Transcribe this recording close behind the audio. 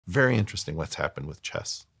Very interesting what's happened with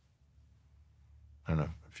chess. I don't know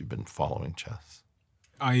if you've been following chess.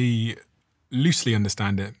 I loosely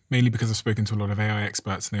understand it, mainly because I've spoken to a lot of AI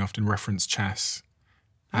experts and they often reference chess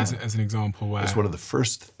as an example where... It's one of the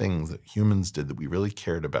first things that humans did that we really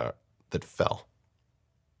cared about that fell.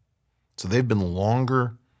 So they've been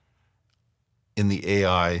longer in the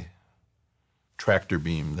AI tractor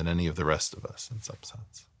beam than any of the rest of us in some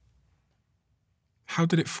sense. How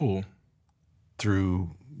did it fall?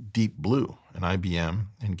 Through Deep Blue and IBM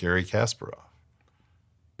and Garry Kasparov.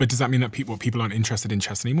 But does that mean that people aren't interested in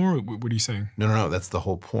chess anymore? Or what are you saying? No, that's the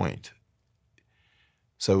whole point.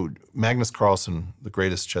 So Magnus Carlsen, the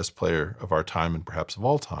greatest chess player of our time and perhaps of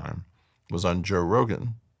all time, was on Joe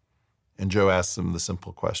Rogan. And Joe asked him the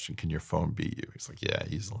simple question, can your phone beat you? He's like, yeah,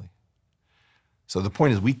 easily. So the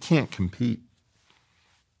point is we can't compete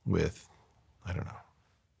with, I don't know,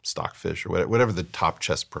 Stockfish or whatever the top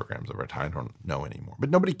chess programs of our time. I don't know anymore. But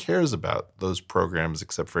nobody cares about those programs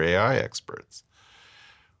except for AI experts.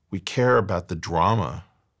 We care about the drama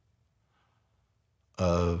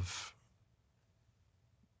of,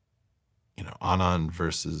 you know, Anand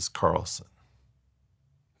versus Carlsen.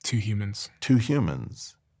 Two humans. Two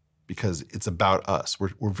humans, because it's about us.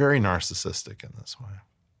 We're very narcissistic in this way.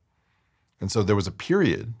 And so there was a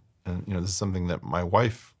period, and you know, this is something that my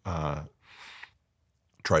wife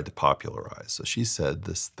tried to popularize. So she said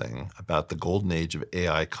this thing about the golden age of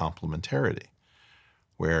AI complementarity,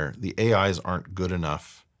 where the AIs aren't good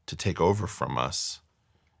enough to take over from us,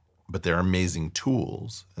 but they're amazing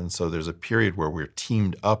tools. And so there's a period where we're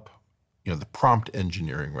teamed up, you know, the prompt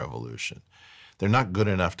engineering revolution. They're not good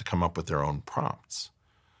enough to come up with their own prompts.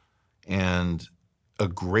 And a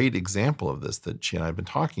great example of this that she and I have been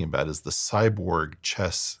talking about is the cyborg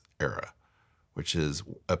chess era, which is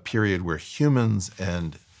a period where humans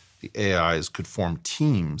and the AIs could form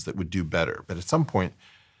teams that would do better. But at some point,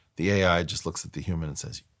 the AI just looks at the human and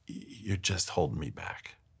says, you're just holding me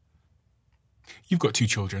back. You've got two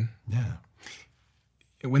children. Yeah.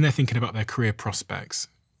 When they're thinking about their career prospects,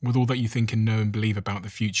 with all that you think and know and believe about the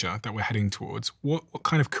future that we're heading towards, what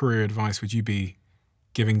kind of career advice would you be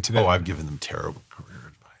giving to them? Oh, I've given them terrible career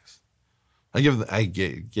advice. I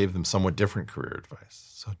gave them somewhat different career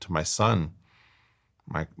advice. So to my son,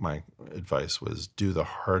 my advice was do the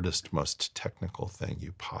hardest, most technical thing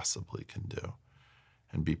you possibly can do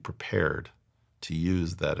and be prepared to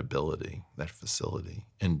use that ability, that facility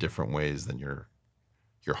in different ways than you're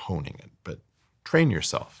honing it, but train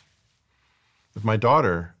yourself. With my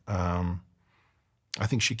daughter, I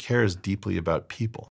think she cares deeply about people.